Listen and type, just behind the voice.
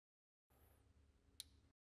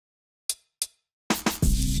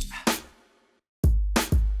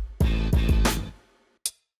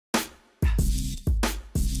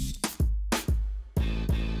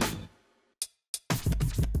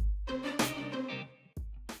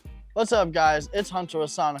What's up, guys? It's Hunter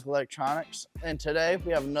with Sonic Electronics, and today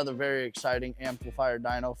we have another very exciting amplifier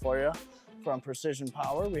dyno for you from Precision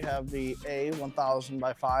Power. We have the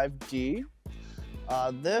A1000.5D.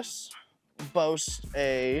 This boasts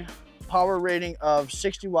a power rating of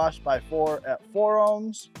 60 watts by 4 at 4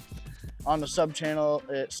 ohms. On the sub-channel,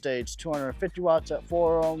 it states 250 watts at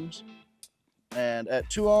 4 ohms. And at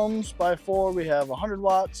 2 ohms by 4, we have 100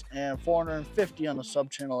 watts and 450 on the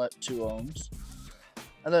sub-channel at 2 ohms.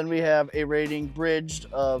 And then we have a rating bridged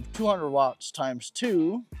of 200 watts times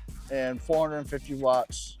 2 and 450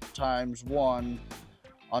 watts times 1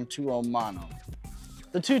 on 2 ohm mono.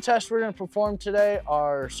 The two tests we're going to perform today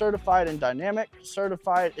are certified and dynamic.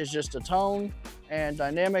 Certified is just a tone, and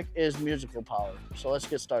dynamic is musical power. So let's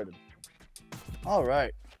get started. All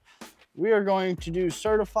right, we are going to do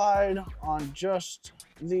certified on just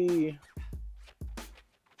the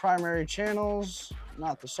primary channels,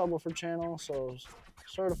 not the subwoofer channel. So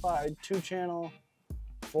certified 2-channel,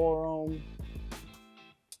 4 ohm.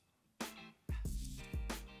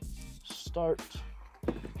 Start.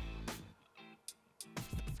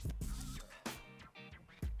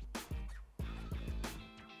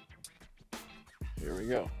 Here we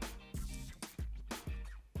go.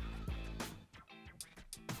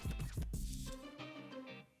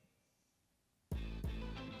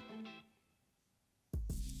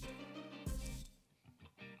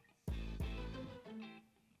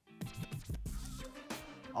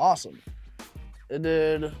 Awesome. It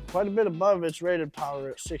did quite a bit above its rated power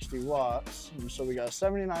at 60 watts. And so we got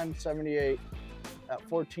 7978 at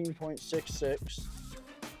 14.66. So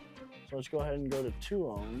let's go ahead and go to 2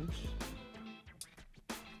 ohms.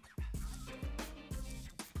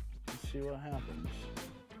 Let's see what happens.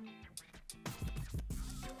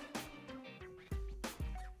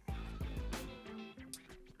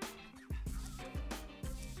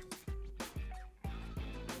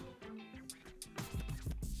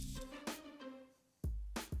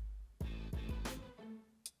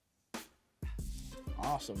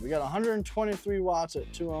 Awesome. We got 123 watts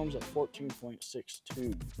at 2 ohms at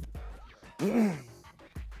 14.62.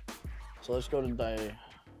 So let's go to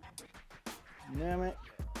dynamic.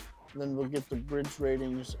 Then we'll get the bridge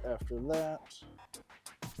ratings after that.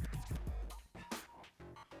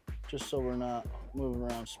 Just so we're not moving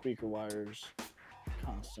around speaker wires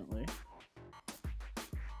constantly.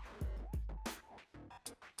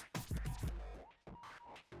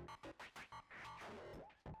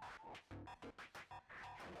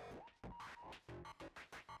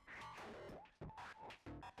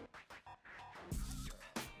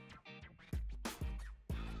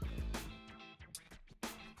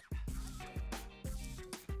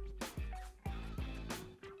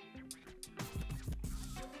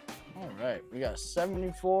 All right, we got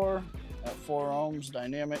 74 at 4 ohms,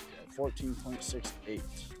 dynamic at 14.68.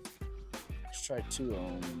 Let's try 2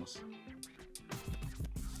 ohms.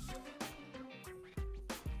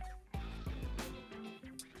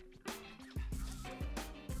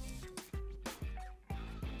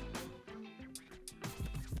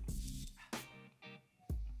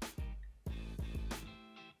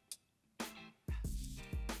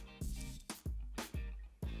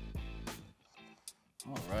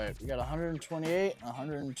 All right, we got 128,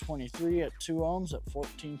 123 at 2 ohms at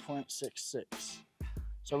 14.66.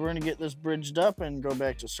 So we're gonna get this bridged up and go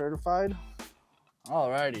back to certified. All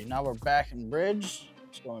righty, now we're back in bridge.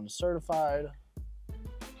 Let's go into certified.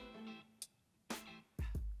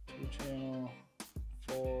 2-channel,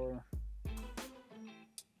 4,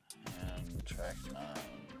 and track 9.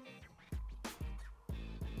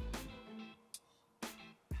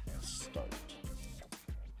 And start.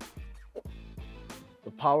 The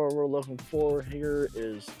power we're looking for here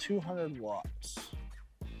is 200 watts.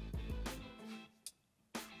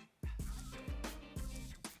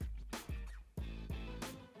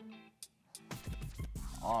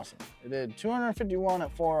 Awesome. It did 251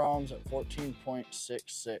 at 4 ohms at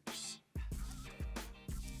 14.66. It's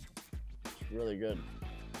really good.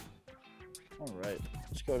 All right,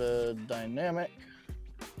 let's go to dynamic.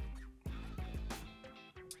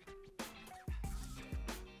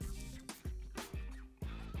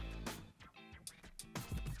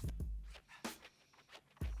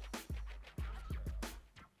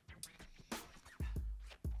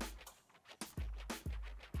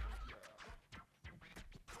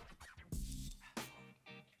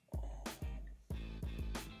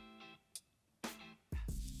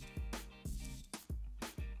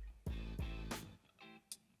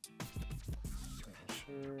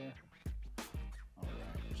 Sure. All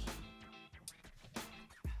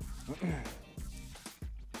right.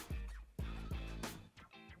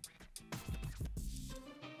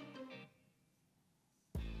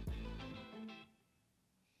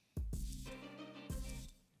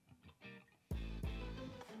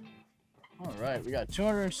 right, we got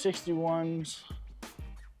 261s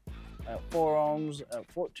at 4 ohms at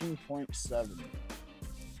 14.7.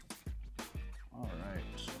 All right.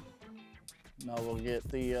 Now we'll get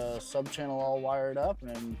the sub channel all wired up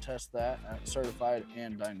and test that at certified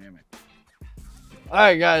and dynamic. All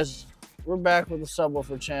right, guys, we're back with the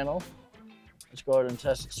subwoofer channel. Let's go ahead and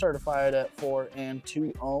test it certified at 4 and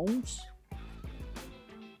 2 ohms.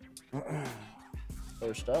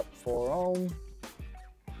 First up, 4 ohm,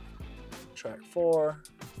 track 4,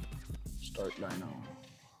 start dyno.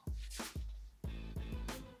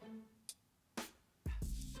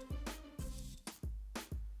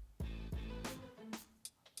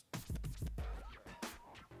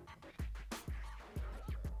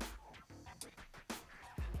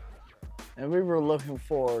 And we were looking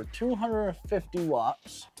for 250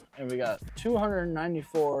 watts, and we got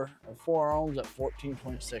 294 of 4 ohms at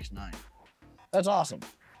 14.69. That's awesome.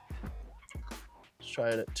 Let's try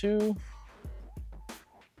it at 2.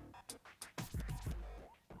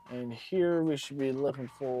 And here we should be looking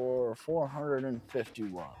for 450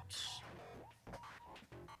 watts.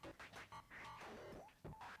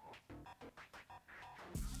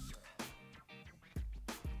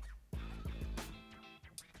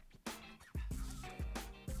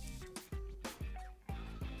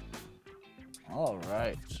 All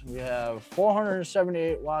right, we have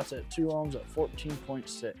 478 watts at 2 ohms at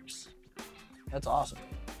 14.6. That's awesome.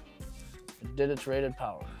 It did its rated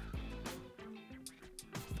power.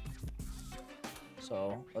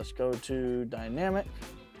 So let's go to dynamic.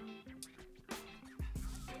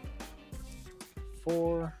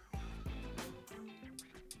 4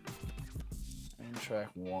 and track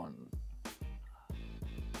 1.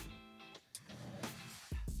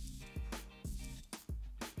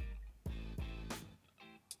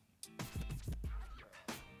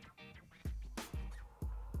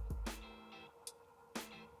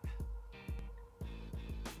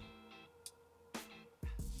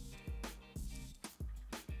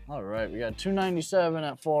 All right, we got 297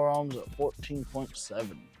 at 4 ohms at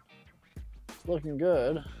 14.7. It's looking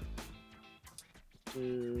good.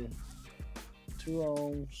 2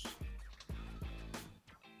 ohms.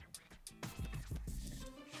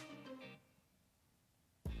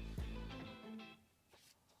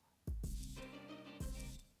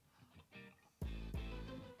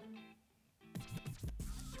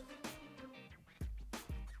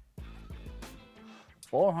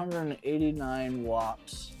 $489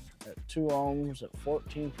 watts at 2 ohms at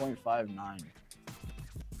 14.59.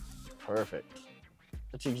 Perfect.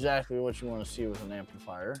 That's exactly what you want to see with an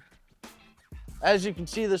amplifier. As you can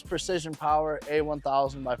see, this Precision Power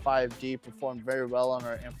A1000.5D performed very well on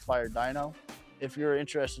our amplifier dyno. If you're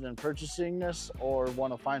interested in purchasing this or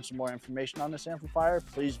want to find some more information on this amplifier,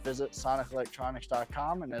 please visit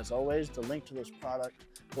sonicelectronics.com, and as always, the link to this product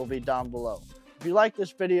will be down below. If you like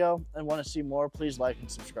this video and want to see more, please like and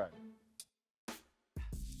subscribe.